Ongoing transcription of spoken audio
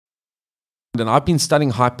and I've been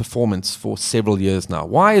studying high performance for several years now.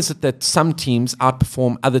 Why is it that some teams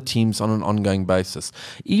outperform other teams on an ongoing basis?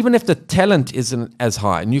 Even if the talent isn't as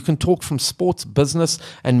high, and you can talk from sports, business,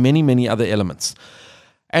 and many, many other elements.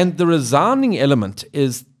 And the resounding element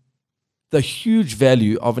is the huge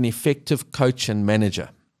value of an effective coach and manager.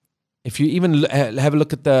 If you even have a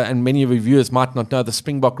look at and many of your viewers might not know, the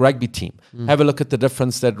Springbok rugby team. Have a look at the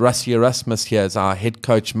difference that Rassie Erasmus here as our head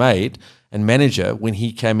coach made and manager when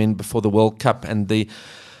he came in before the World Cup, and the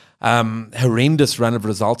horrendous run of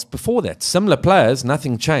results before that. Similar players,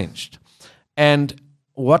 nothing changed. And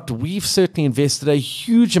what we've certainly invested a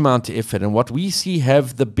huge amount of effort, and what we see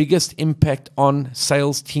have the biggest impact on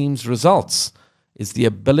sales teams' results, is the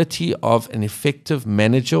ability of an effective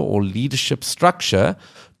manager or leadership structure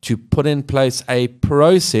to put in place a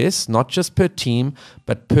process, not just per team,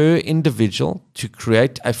 but per individual, to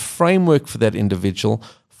create a framework for that individual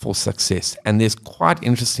for success. And there's quite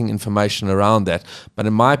interesting information around that. But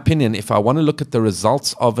in my opinion, if I want to look at the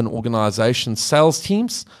results of an organization's sales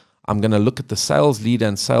teams, I'm going to look at the sales leader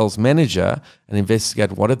and sales manager and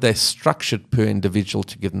investigate what are they structured per individual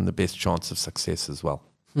to give them the best chance of success as well.